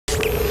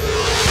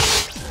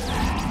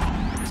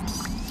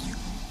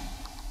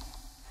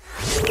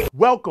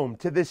Welcome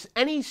to this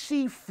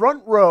NEC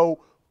Front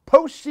Row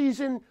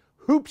Postseason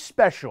Hoop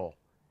Special.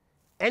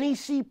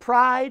 NEC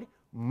Pride,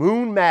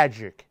 Moon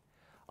Magic.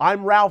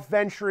 I'm Ralph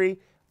Ventry.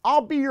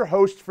 I'll be your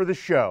host for the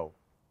show.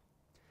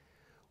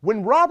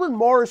 When Robert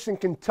Morris and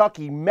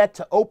Kentucky met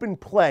to open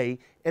play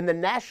in the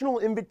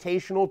National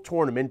Invitational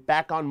Tournament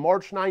back on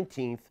March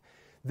 19th,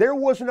 there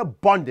was an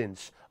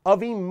abundance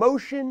of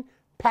emotion,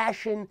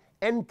 passion,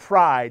 and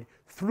pride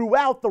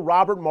throughout the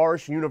Robert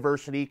Morris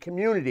University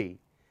community.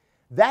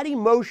 That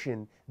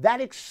emotion,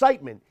 that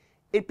excitement,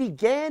 it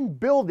began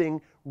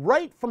building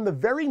right from the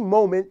very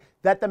moment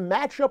that the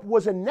matchup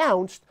was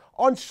announced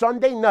on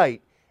Sunday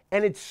night,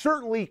 and it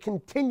certainly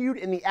continued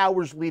in the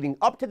hours leading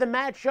up to the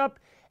matchup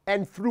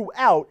and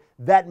throughout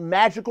that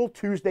magical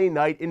Tuesday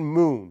night in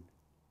Moon.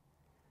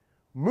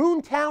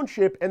 Moon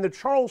Township and the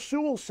Charles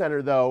Sewell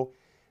Center, though,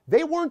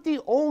 they weren't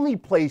the only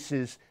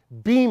places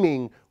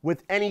beaming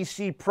with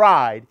NEC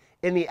pride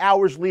in the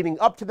hours leading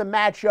up to the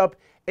matchup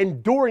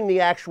and during the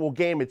actual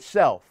game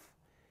itself.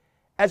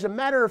 As a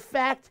matter of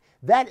fact,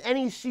 that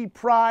NEC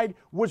pride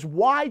was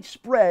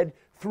widespread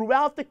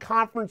throughout the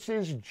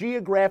conference's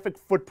geographic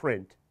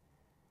footprint.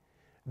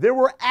 There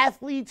were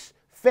athletes,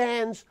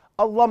 fans,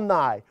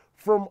 alumni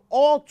from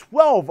all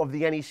 12 of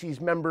the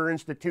NEC's member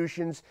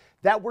institutions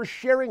that were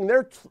sharing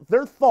their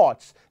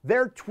thoughts,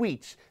 their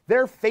tweets,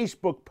 their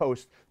Facebook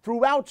posts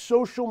throughout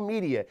social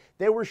media.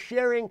 They were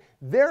sharing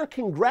their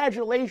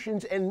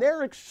congratulations and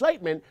their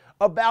excitement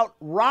about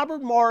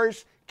Robert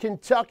Morris,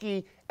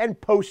 Kentucky, and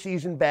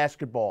postseason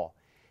basketball.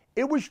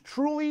 It was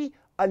truly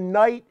a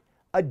night,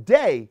 a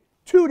day,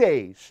 2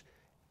 days,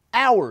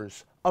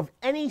 hours of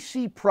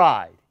NEC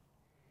pride.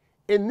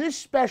 In this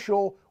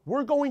special,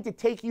 we're going to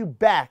take you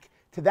back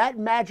to that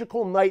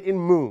magical night in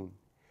Moon,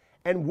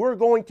 and we're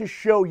going to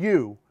show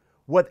you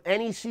what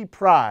NEC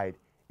pride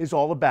is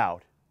all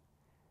about.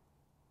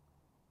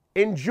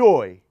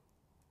 Enjoy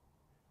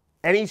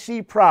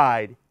NEC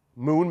Pride,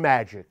 Moon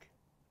Magic.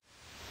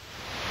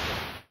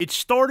 It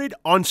started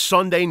on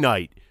Sunday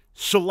night,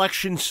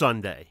 Selection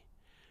Sunday.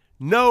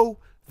 No,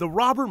 the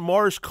Robert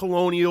Morris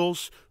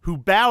Colonials, who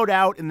bowed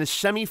out in the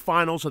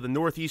semifinals of the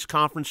Northeast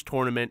Conference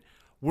Tournament,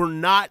 were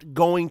not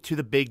going to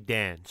the big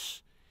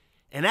dance.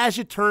 And as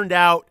it turned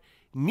out,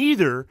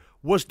 neither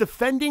was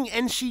defending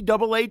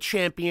NCAA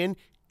champion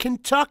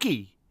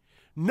Kentucky.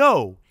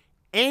 No,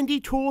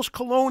 Andy Toole's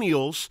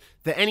Colonials,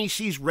 the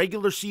NEC's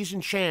regular season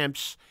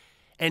champs,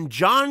 and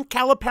John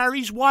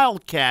Calipari's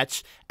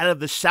Wildcats out of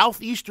the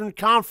Southeastern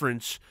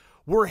Conference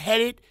were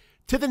headed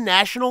to the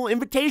National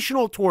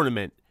Invitational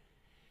Tournament,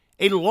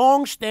 a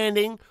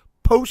long-standing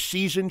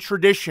postseason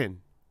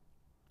tradition.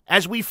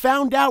 As we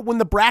found out when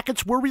the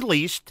brackets were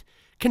released,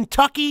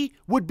 Kentucky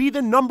would be the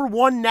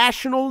 #1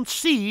 national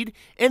seed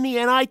in the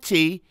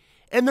NIT,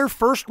 and their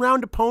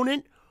first-round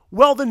opponent,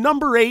 well, the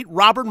 #8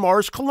 Robert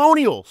Morris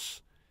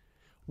Colonials.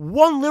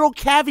 One little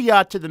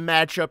caveat to the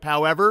matchup,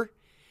 however,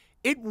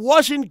 it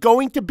wasn't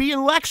going to be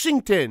in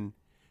Lexington.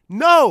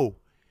 No,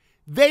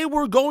 they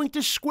were going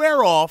to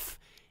square off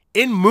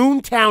in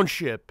Moon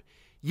Township.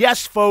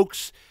 Yes,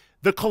 folks,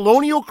 the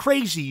Colonial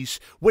Crazies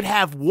would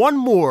have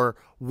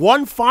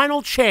one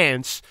final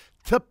chance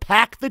to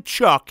pack the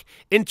Chuck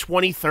in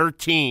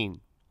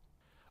 2013.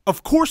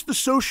 Of course, the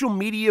social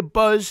media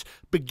buzz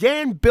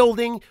began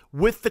building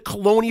with the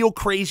Colonial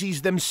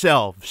Crazies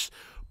themselves,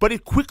 but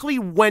it quickly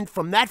went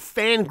from that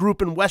fan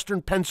group in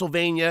Western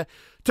Pennsylvania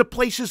to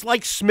places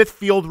like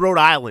Smithfield, Rhode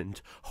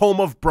Island, home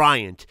of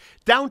Bryant,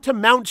 down to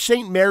Mount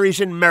St.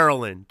 Mary's in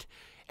Maryland,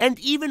 and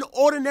even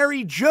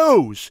ordinary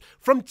Joes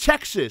from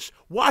Texas,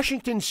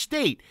 Washington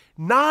State,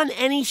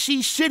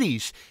 non-NEC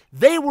cities.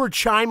 They were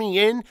chiming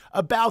in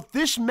about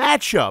this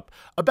matchup,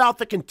 about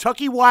the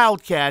Kentucky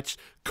Wildcats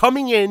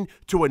coming in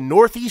to a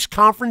Northeast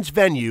Conference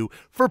venue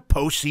for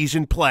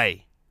postseason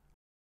play.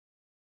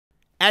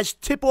 As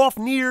tip-off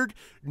neared,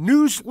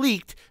 news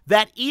leaked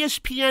that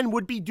ESPN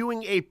would be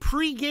doing a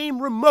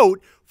pregame remote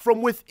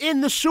from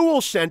within the Sewell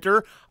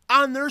Center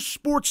on their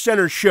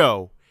SportsCenter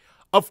show.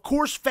 Of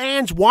course,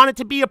 fans wanted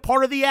to be a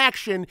part of the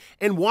action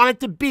and wanted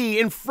to be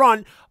in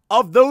front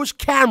of those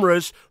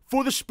cameras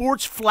for the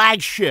sports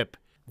flagship.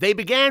 They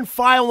began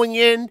filing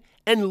in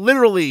and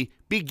literally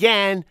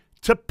began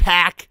to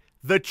pack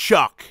the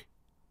Chuck.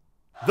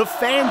 The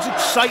fans'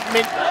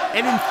 excitement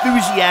and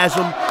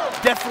enthusiasm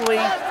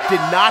definitely did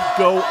not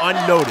go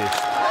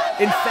unnoticed.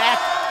 In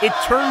fact, it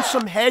turned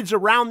some heads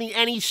around the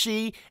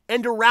NEC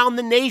and around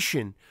the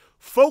nation.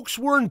 Folks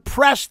were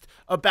impressed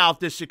about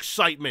this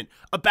excitement,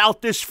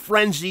 about this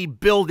frenzy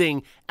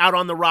building out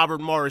on the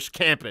Robert Morris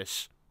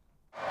campus.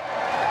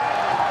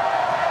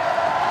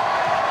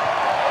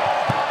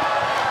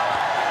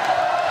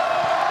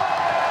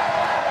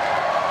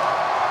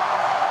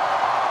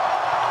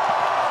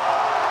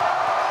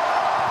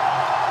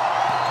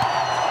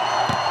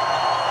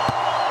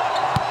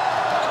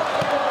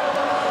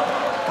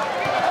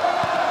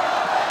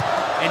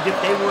 And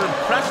if they were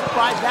impressed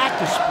by that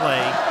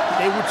display,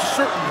 they would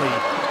certainly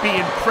be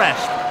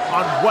impressed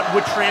on what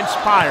would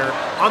transpire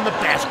on the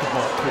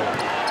basketball court.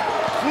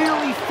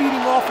 Clearly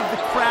feeding off of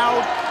the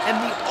crowd and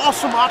the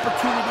awesome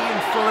opportunity in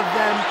front of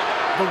them,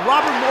 the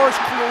Robert Morris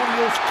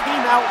Colonials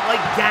came out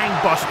like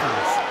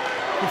gangbusters.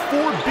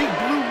 Before Big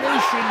Blue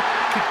Nation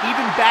could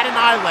even bat an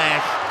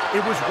eyelash,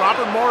 it was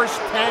Robert Morris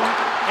 10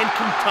 and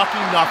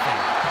Kentucky nothing.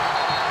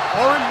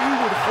 RMU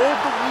would hold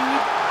the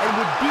lead and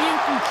would be in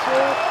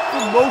control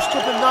for most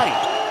of the night.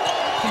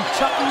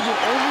 Kentucky would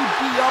only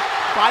be up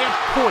by a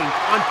point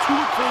on 2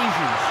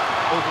 occasions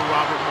over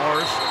Robert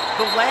Morris,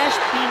 the last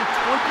being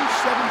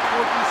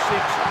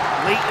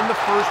 27-26 late in the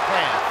first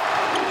half.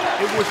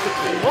 It was the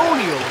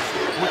Colonials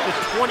with the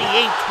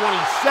 28-27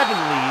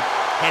 lead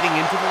heading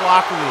into the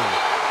locker room.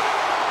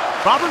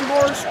 Robert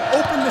Morris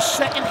opened the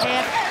second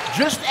half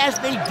just as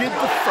they did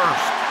the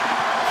first.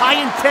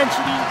 High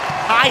intensity,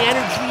 high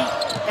energy,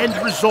 and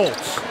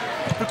results.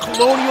 The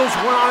Colonials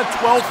went on a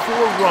 12-4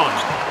 run.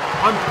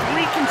 On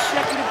 3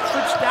 consecutive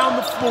trips down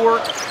the floor,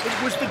 it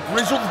was the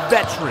grizzled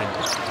veteran,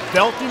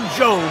 Belton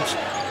Jones,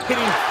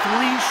 hitting 3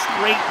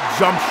 straight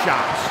jump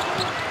shots.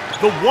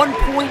 The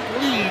 1-point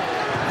lead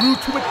grew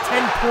to a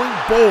 10-point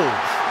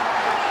bulge.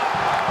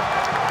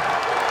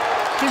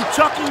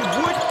 Kentucky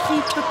would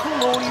keep the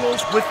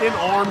Colonials within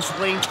arm's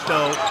length,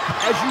 though,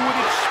 as you would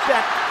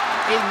expect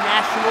a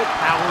national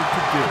power to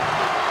do.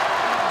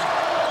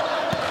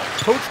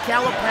 Coach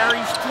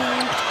Calipari's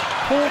team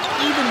pulled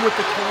even with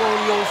the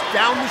Colonials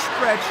down the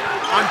stretch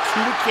on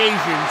 2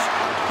 occasions,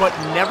 but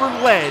never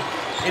led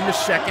in the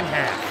second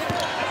half.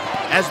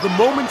 As the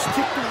moments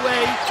ticked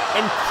away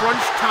and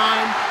crunch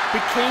time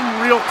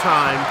became real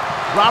time,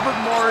 Robert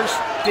Morris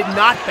did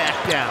not back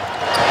down.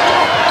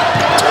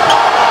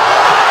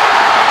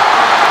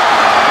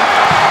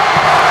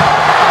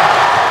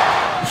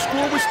 The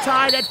score was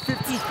tied at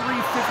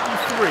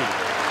 53-53.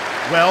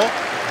 Well,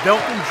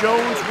 Belton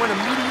Jones went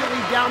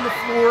immediately down the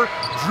floor,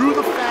 drew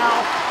the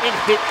foul, and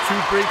hit 2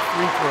 big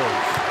free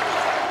throws.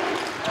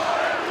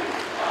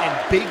 And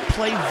big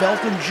play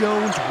Belton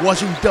Jones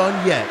wasn't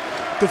done yet.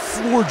 The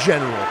floor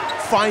general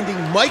finding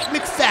Mike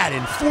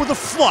McFadden for the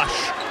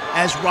flush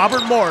as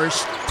Robert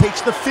Morris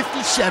takes the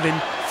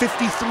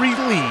 57-53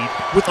 lead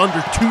with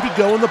under 2 to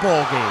go in the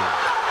ballgame.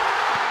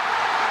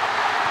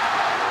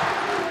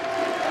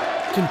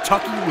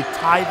 Kentucky would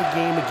tie the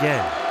game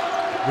again.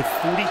 With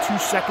 42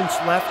 seconds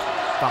left,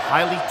 the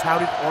highly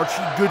touted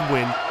Archie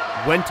Goodwin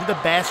went to the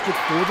basket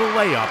for the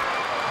layup,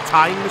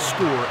 tying the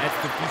score at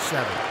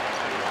 57.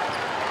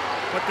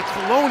 But the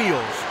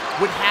Colonials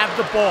would have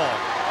the ball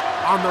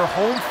on their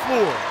home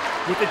floor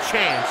with a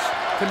chance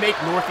to make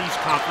Northeast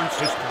Conference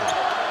history.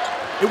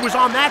 It was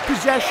on that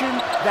possession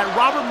that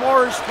Robert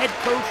Morris head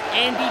coach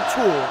Andy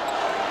Toole,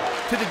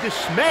 to the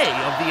dismay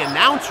of the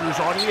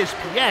announcers on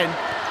ESPN,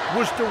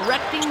 was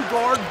directing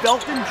guard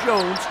Belton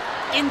Jones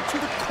into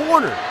the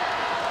corner.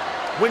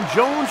 When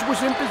Jones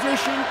was in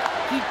position,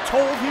 he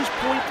told his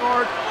point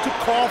guard to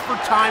call for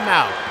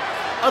timeout.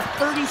 A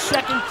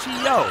 30-second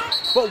TO.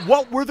 But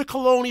what were the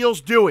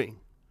Colonials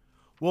doing?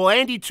 Well,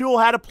 Andy Toole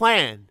had a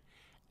plan.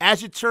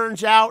 As it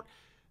turns out,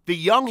 the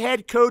young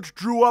head coach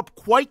drew up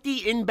quite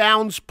the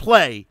inbounds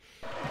play,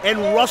 and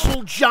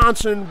Russell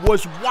Johnson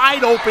was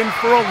wide open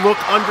for a look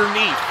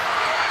underneath.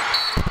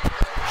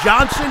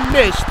 Johnson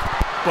missed,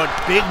 but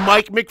Big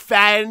Mike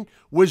McFadden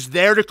was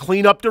there to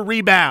clean up the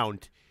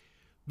rebound.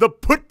 The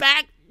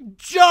putback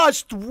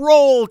just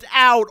rolled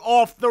out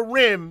off the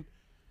rim,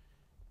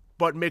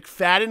 but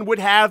McFadden would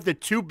have the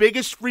 2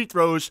 biggest free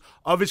throws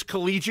of his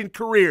collegiate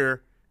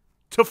career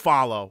to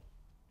follow.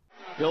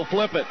 He'll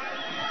flip it.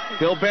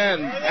 He'll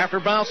bend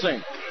after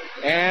bouncing.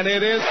 And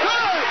it is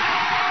good!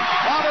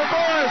 Robert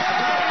Morris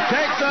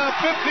takes a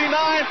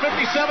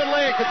 59-57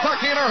 lead.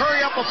 Kentucky in a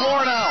hurry up the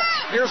floor now.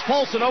 Here's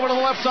Polson over to the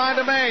left side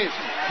to Mays.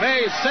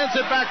 Mays sends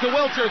it back to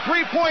Wiltshire.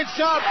 3-point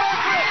shot.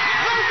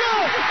 No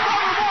good!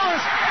 Robert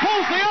Morris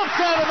pulls the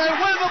upset and they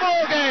win the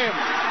ball game.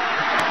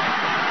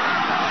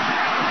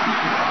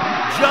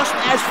 Just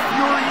as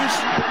furious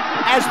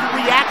as the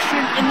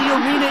reaction in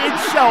the arena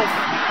itself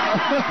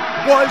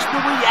was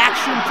the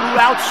reaction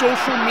throughout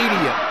social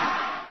media.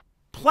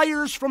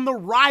 Players from the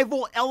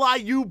rival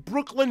LIU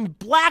Brooklyn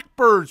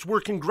Blackbirds were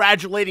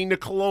congratulating the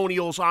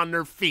Colonials on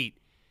their feat.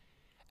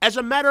 As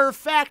a matter of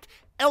fact,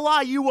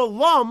 LIU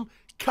alum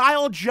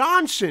Kyle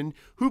Johnson,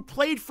 who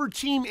played for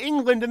Team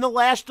England in the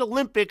last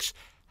Olympics,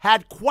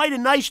 had quite a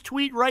nice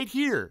tweet right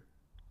here.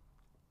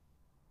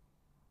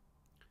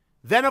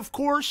 Then, of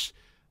course,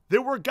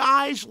 there were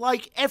guys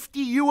like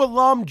FDU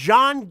alum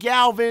John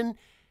Galvin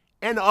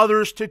and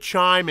others to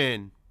chime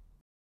in.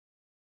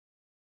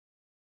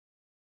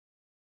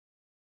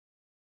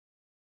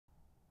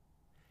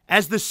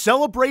 As the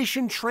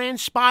celebration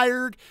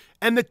transpired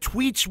and the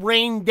tweets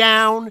rained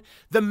down,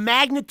 the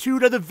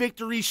magnitude of the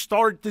victory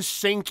started to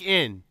sink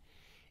in.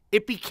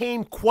 It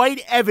became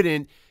quite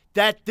evident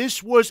that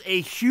this was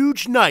a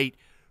huge night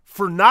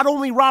for not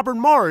only Robert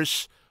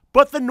Morris,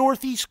 but the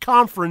Northeast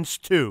Conference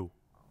too.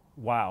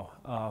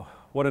 Wow.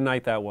 What a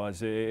night that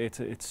was.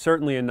 It's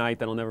certainly a night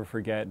that I'll never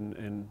forget,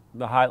 and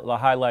the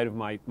highlight of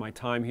my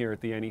time here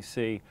at the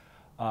NEC,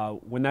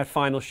 when that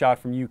final shot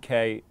from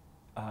UK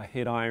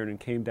hit iron and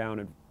came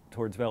down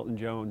towards Belton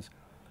Jones,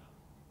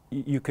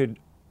 you could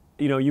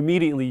you know,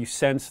 immediately you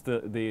sense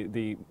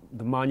the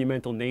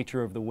monumental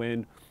nature of the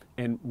win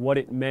and what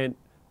it meant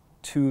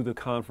to the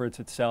conference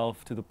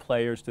itself, to the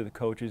players, to the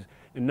coaches,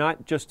 and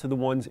not just to the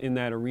ones in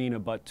that arena,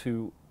 but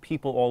to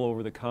people all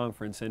over the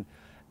conference. And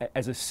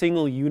as a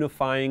single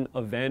unifying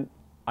event,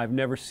 I've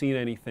never seen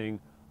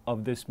anything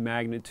of this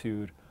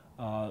magnitude.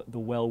 The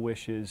well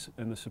wishes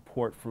and the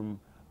support from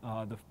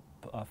the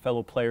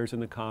fellow players in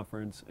the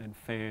conference and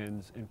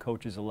fans and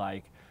coaches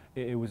alike.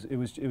 It was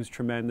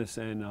tremendous,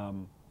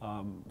 and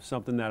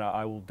something that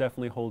I will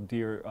definitely hold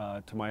dear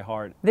to my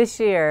heart. This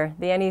year,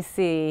 the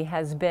NEC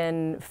has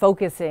been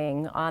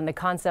focusing on the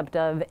concept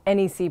of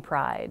NEC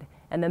Pride,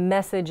 and the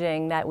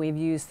messaging that we've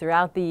used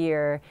throughout the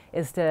year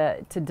is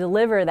to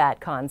deliver that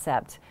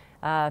concept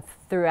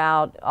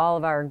throughout all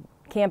of our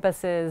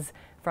campuses,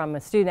 from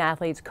student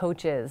athletes,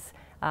 coaches,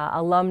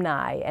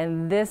 alumni.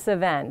 And this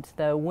event,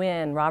 the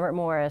win, Robert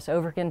Morris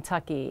over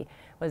Kentucky,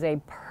 was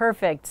a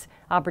perfect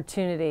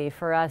opportunity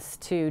for us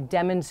to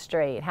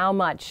demonstrate how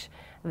much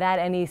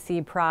that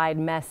NEC Pride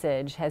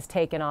message has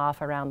taken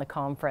off around the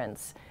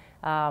conference.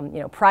 You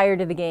know, prior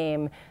to the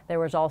game, there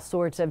was all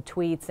sorts of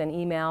tweets and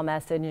email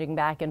messaging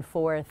back and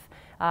forth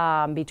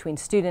between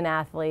student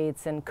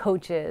athletes and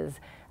coaches.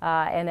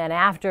 And then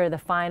after the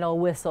final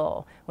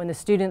whistle, when the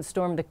students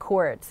stormed the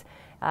court,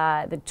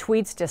 the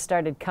tweets just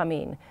started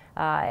coming.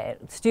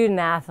 Student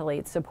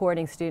athletes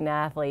supporting student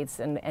athletes,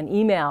 and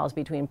emails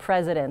between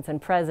presidents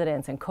and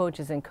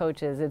coaches and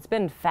coaches. It's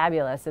been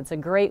fabulous. It's a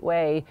great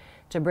way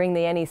to bring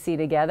the NEC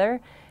together,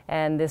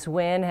 and this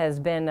win has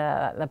been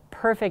a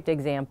perfect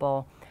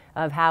example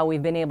of how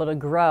we've been able to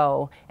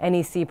grow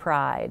NEC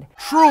Pride.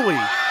 Truly,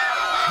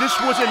 this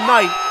was a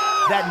night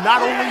that not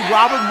only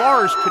Robert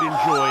Morris could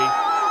enjoy,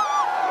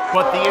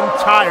 but the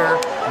entire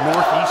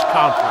Northeast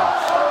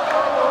Conference.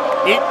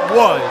 It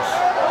was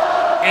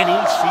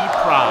NEC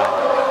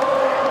Pride.